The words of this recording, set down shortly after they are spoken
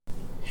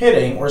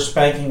Hitting or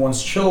spanking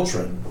one's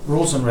children,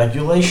 Rules and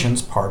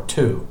Regulations, Part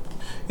 2.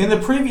 In the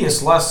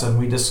previous lesson,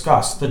 we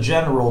discussed the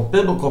general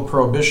biblical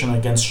prohibition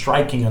against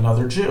striking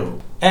another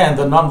Jew, and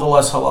the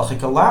nonetheless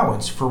halachic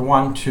allowance for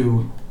one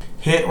to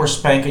hit or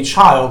spank a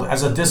child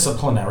as a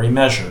disciplinary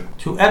measure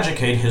to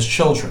educate his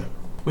children.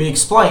 We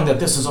explained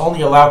that this is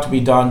only allowed to be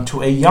done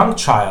to a young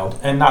child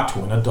and not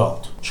to an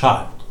adult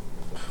child.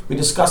 We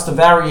discussed the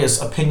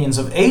various opinions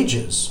of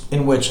ages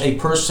in which a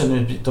person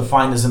is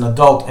defined as an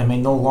adult and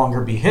may no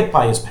longer be hit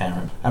by his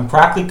parent, and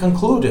practically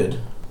concluded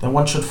that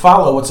one should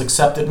follow what's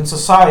accepted in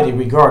society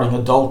regarding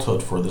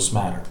adulthood for this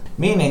matter.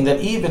 Meaning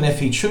that even if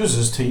he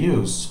chooses to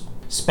use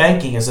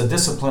spanking as a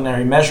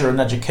disciplinary measure in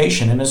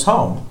education in his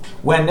home,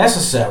 when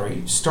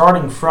necessary,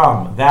 starting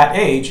from that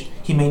age,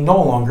 he may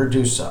no longer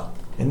do so.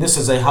 And this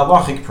is a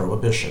halachic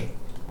prohibition.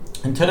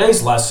 In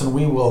today's lesson,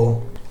 we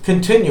will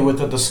continue with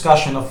the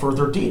discussion of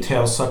further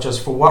details, such as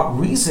for what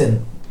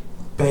reason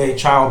may a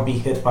child be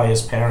hit by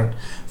his parent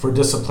for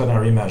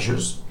disciplinary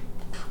measures,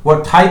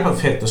 what type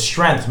of hit the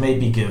strength may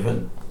be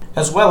given,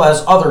 as well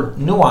as other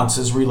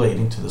nuances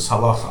relating to this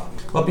halacha.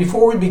 But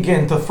before we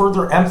begin to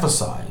further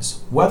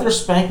emphasize whether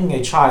spanking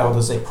a child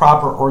is a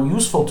proper or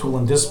useful tool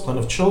in discipline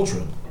of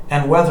children,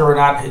 and whether or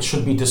not it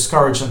should be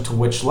discouraged and to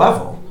which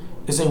level,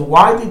 is a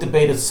widely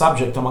debated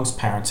subject amongst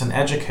parents and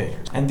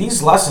educators. And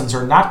these lessons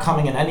are not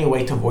coming in any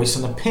way to voice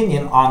an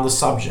opinion on the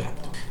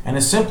subject, and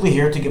is simply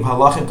here to give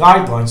halachic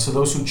guidelines to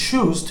those who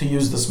choose to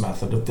use this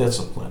method of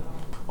discipline.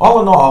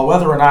 All in all,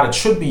 whether or not it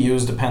should be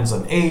used depends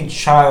on age,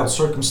 child,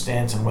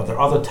 circumstance, and whether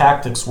other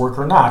tactics work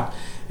or not,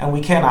 and we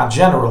cannot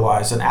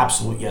generalize an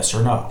absolute yes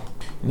or no.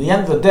 In the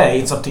end of the day,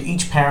 it's up to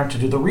each parent to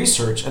do the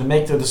research and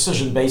make their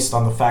decision based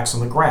on the facts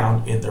on the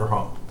ground in their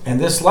home. And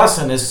this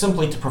lesson is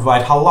simply to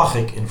provide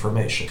halachic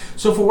information.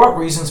 So for what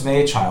reasons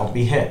may a child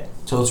be hit?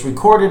 So it's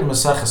recorded in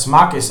Maseches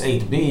Makis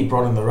 8b,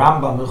 brought in the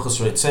Rambam,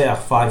 Hilchos Reitzeach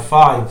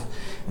 5.5,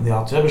 and the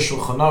Alter Rebbe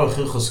Shulchan Aruch,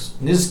 Hilchos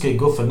Nizkei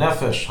Guf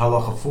Nefesh,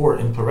 Halacha 4,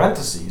 in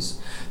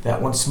parentheses,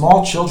 that when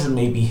small children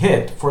may be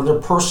hit for their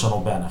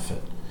personal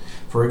benefit.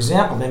 For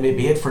example, they may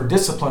be hit for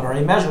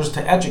disciplinary measures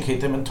to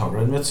educate them in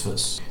Torah and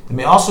mitzvahs. They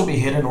may also be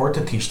hit in order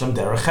to teach them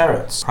derech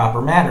eretz,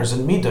 proper manners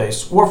and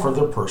midos, or for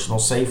their personal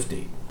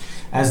safety.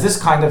 As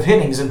this kind of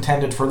hitting is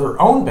intended for their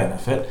own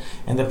benefit,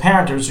 and the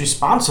parent is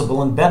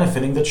responsible in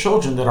benefiting the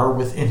children that are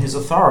within his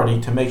authority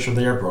to make sure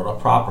they are brought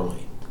up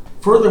properly.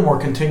 Furthermore,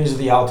 continues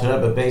the Alter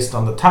Rebbe based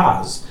on the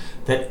Taz,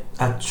 that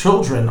if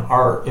children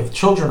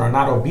are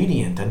not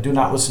obedient and do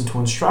not listen to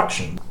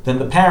instruction, then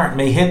the parent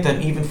may hit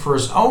them even for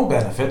his own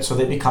benefit so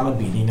they become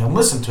obedient and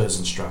listen to his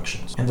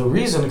instructions. And the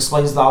reason,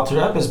 explains the Alter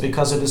Rebbe, is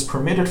because it is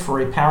permitted for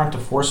a parent to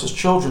force his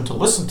children to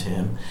listen to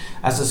him,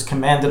 as is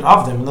commanded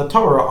of them in the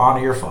Torah,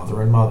 honor your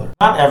father and mother.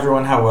 Not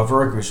everyone,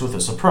 however, agrees with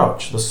this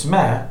approach. The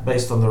Smeh,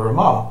 based on the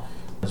Ramah,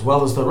 as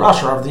well as the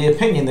Rush, are of the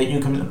opinion that you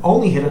can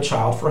only hit a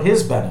child for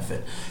his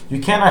benefit.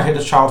 You cannot hit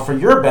a child for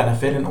your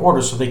benefit in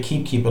order so they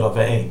keep it of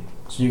aim.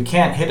 So you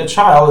can't hit a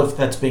child if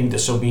that's being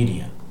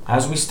disobedient.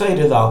 As we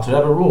stated, the Alter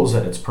Rebbe rules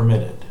that it's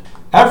permitted.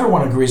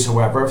 Everyone agrees,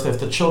 however, if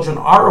the children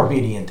are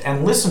obedient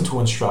and listen to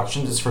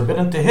instructions, it's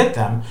forbidden to hit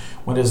them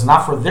when it is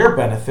not for their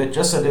benefit,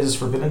 just as it is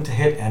forbidden to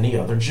hit any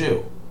other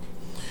Jew.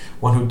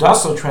 One who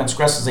does so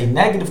transgresses a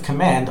negative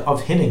command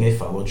of hitting a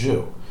fellow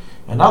Jew.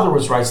 In other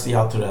words, writes the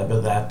Alter Rebbe,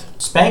 that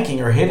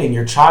spanking or hitting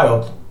your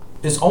child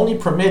is only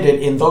permitted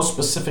in those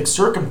specific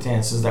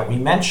circumstances that we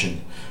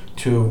mentioned,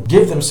 to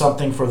give them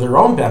something for their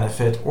own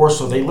benefit or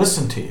so they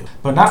listen to you,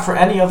 but not for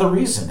any other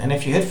reason. And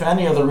if you hit for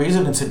any other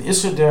reason, it's an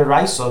Isur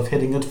D'Oraisa of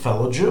hitting a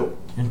fellow Jew.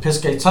 In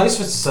Piskei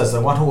Tosfos it says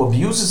that one who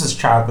abuses his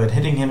child by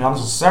hitting him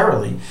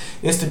unnecessarily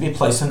is to be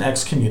placed in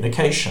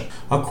excommunication.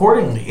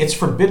 Accordingly, it's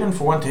forbidden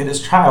for one to hit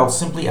his child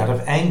simply out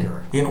of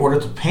anger, in order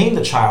to pain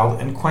the child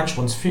and quench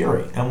one's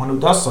fury, and one who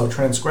does so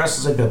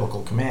transgresses a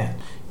biblical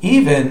command.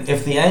 Even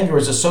if the anger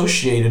is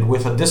associated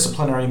with a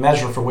disciplinary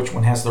measure for which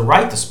one has the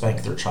right to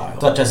spank their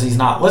child, such as he's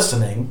not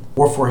listening,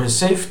 or for his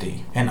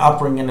safety and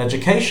upbringing and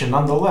education,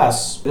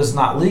 nonetheless, it is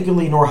not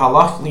legally nor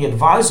halachically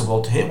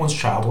advisable to hit one's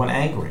child when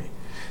angry.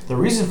 The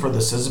reason for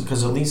this is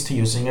because it leads to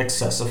using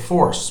excessive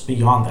force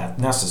beyond that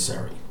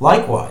necessary.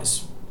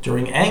 Likewise,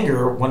 during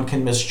anger, one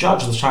can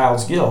misjudge the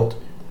child's guilt,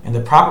 and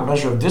the proper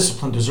measure of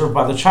discipline deserved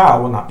by the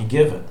child will not be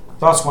given.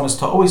 Thus, one is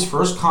to always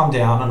first calm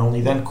down and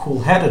only then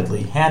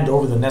cool-headedly hand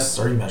over the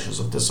necessary measures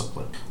of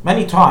discipline.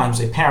 Many times,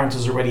 a parent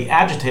is already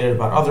agitated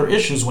about other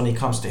issues when he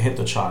comes to hit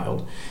the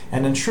child,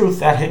 and in truth,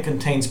 that hit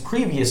contains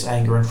previous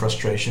anger and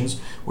frustrations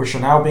which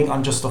are now being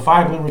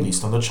unjustifiably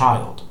released on the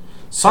child.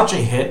 Such a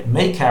hit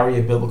may carry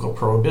a biblical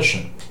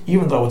prohibition,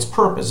 even though its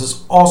purpose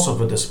is also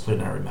for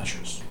disciplinary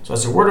measures. So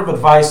as a word of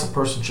advice, a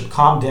person should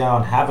calm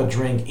down, have a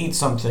drink, eat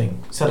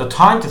something, set a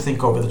time to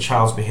think over the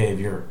child's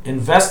behavior,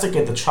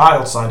 investigate the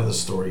child's side of the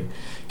story,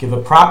 give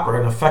a proper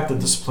and effective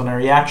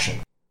disciplinary action.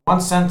 One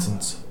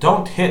sentence: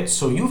 don't hit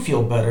so you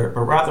feel better,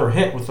 but rather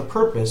hit with the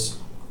purpose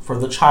for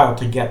the child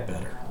to get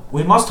better.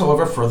 We must,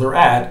 however, further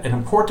add an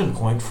important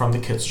point from the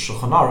Kitzur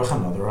Shulchan Aruch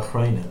and other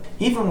Achreinim.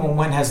 Even when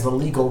one has the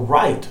legal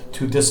right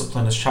to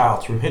discipline his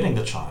child through hitting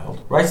the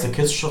child, writes the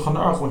Kitzur Shulchan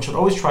Aruch, one should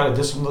always try to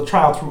discipline the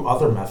child through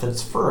other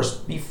methods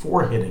first,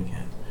 before hitting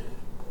him.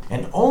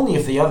 And only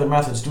if the other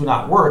methods do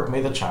not work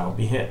may the child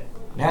be hit.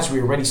 And as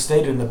we already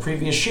stated in the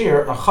previous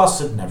year, a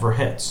chassid never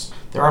hits.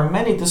 There are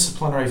many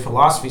disciplinary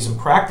philosophies in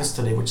practice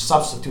today which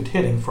substitute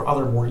hitting for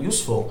other more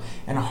useful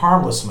and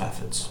harmless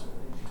methods,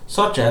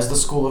 such as the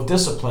School of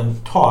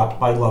Discipline taught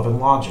by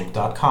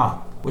loveandlogic.com,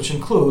 which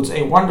includes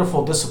a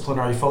wonderful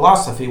disciplinary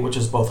philosophy which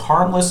is both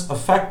harmless,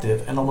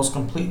 effective, and almost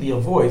completely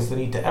avoids the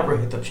need to ever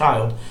hit the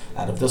child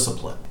out of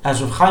discipline.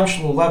 As Rav Chaim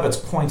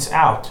Shmulevitz points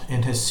out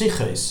in his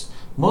Siches,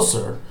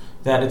 Musar,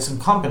 that it's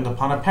incumbent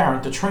upon a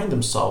parent to train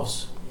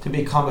themselves to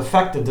become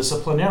effective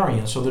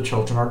disciplinarians so the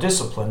children are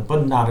disciplined,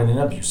 but not in an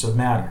abusive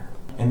manner.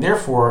 And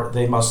therefore,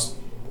 they must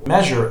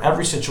measure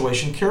every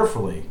situation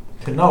carefully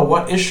to know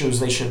what issues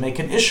they should make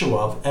an issue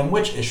of and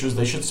which issues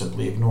they should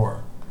simply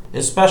ignore,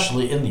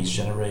 especially in these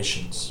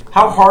generations.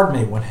 How hard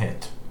may one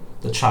hit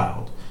the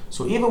child?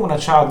 So even when a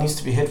child needs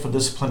to be hit for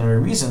disciplinary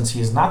reasons,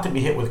 he is not to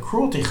be hit with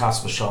cruelty,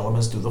 chas v'shalom,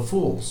 as do the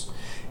fools.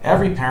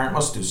 Every parent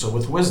must do so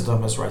with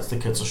wisdom, as writes the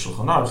Kitzur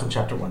Shulchan Aruch in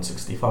chapter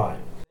 165.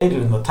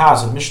 Stated in the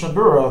Taz of Mishnah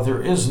Berurah,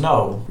 there is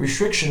no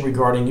restriction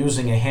regarding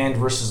using a hand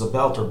versus a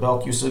belt or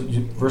belt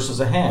versus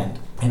a hand.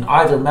 In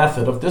either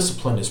method of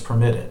discipline is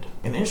permitted.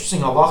 An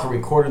interesting halacha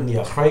recorded in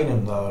the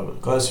Achreinim, the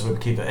Gais of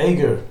Kiva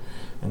Eger,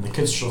 and the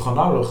Kitzur Shulchan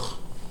Aruch,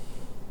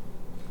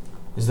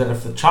 is that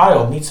if the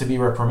child needs to be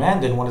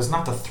reprimanded, one is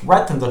not to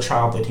threaten the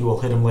child that he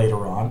will hit him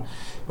later on,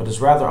 but is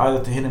rather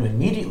either to hit him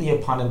immediately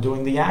upon him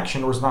doing the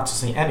action or is not to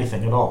say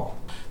anything at all.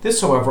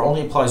 This, however,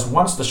 only applies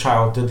once the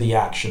child did the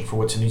action for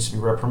which it needs to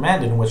be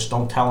reprimanded, in which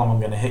don't tell him I'm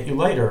going to hit you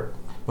later.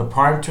 But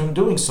prior to him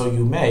doing so,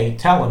 you may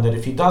tell him that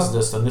if he does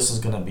this, then this is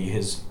going to be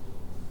his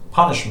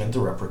punishment, the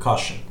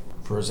repercussion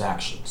for his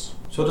actions.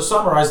 So to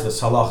summarize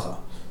this halacha,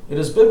 it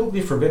is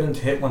biblically forbidden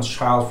to hit one's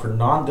child for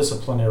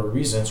non-disciplinary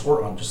reasons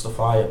or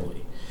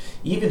unjustifiably.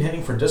 Even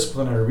hitting for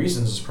disciplinary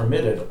reasons is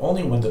permitted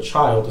only when the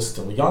child is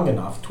still young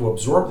enough to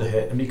absorb the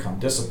hit and become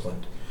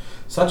disciplined.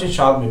 Such a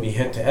child may be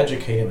hit to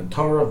educate him in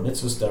Torah,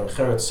 mitzvahs, derech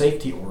eretz,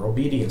 safety, or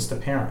obedience to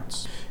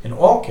parents. In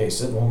all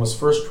cases, one must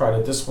first try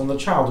to discipline the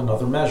child in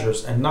other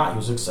measures and not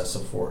use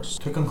excessive force.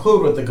 To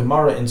conclude with the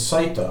Gemara in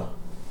Saita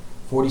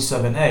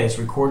 47a, is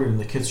recorded in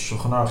the Kitzur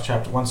Shulchan Aruch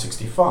chapter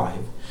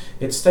 165,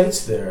 it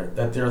states there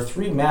that there are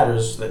three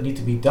matters that need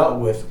to be dealt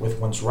with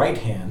one's right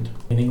hand,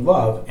 meaning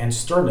love, and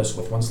sternness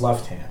with one's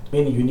left hand,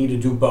 meaning you need to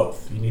do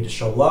both. You need to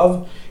show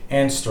love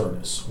and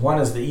sternness. One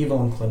is the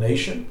evil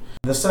inclination,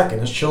 and the second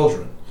is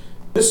children.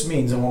 This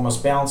means that one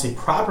must balance a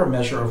proper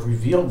measure of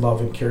revealed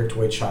love and care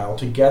to a child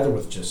together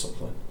with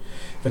discipline.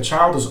 If a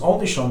child is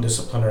only shown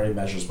disciplinary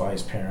measures by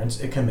his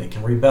parents, it can make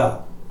him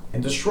rebel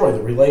and destroy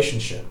the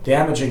relationship,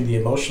 damaging the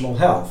emotional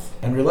health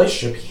and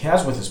relationship he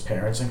has with his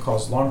parents and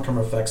cause long-term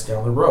effects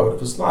down the road of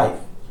his life,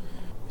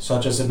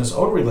 such as in his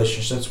own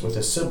relationships with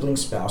his sibling,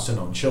 spouse, and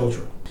own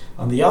children.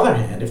 On the other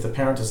hand, if the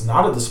parent is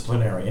not a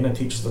disciplinarian and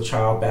teaches the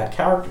child bad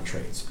character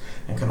traits,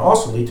 and can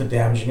also lead to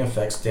damaging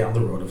effects down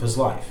the road of his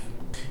life.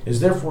 It is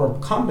therefore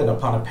incumbent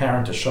upon a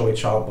parent to show a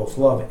child both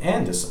love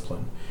and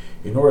discipline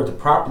in order to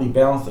properly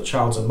balance the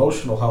child's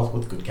emotional health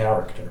with good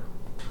character.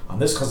 On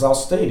this, Chazal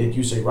stated,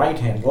 use a right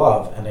hand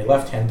love and a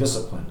left hand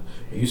discipline,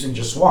 but using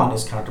just one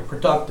is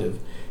counterproductive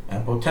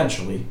and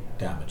potentially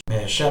damaging.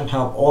 May Hashem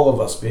help all of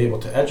us be able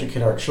to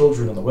educate our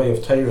children in the way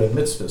of Torah and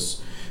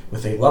mitzvahs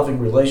with a loving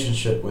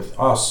relationship with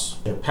us,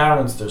 their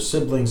parents, their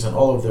siblings, and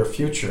all of their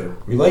future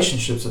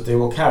relationships that they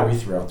will carry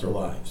throughout their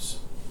lives.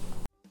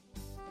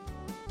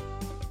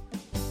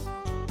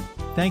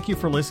 Thank you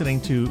for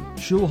listening to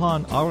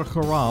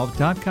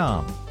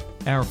ShulchanAruchHarav.com.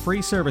 Our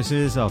free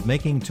services of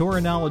making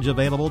Torah knowledge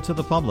available to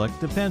the public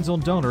depends on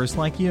donors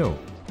like you.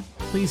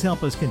 Please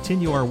help us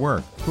continue our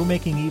work through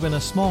making even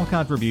a small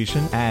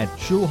contribution at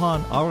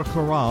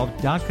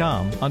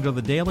ShulchanAruchHarav.com under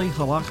the Daily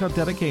Halacha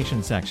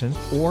Dedication section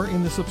or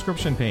in the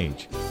subscription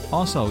page.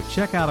 Also,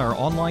 check out our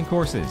online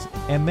courses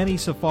and many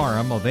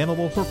Sefarim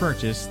available for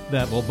purchase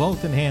that will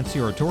both enhance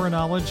your Torah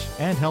knowledge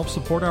and help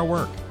support our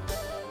work.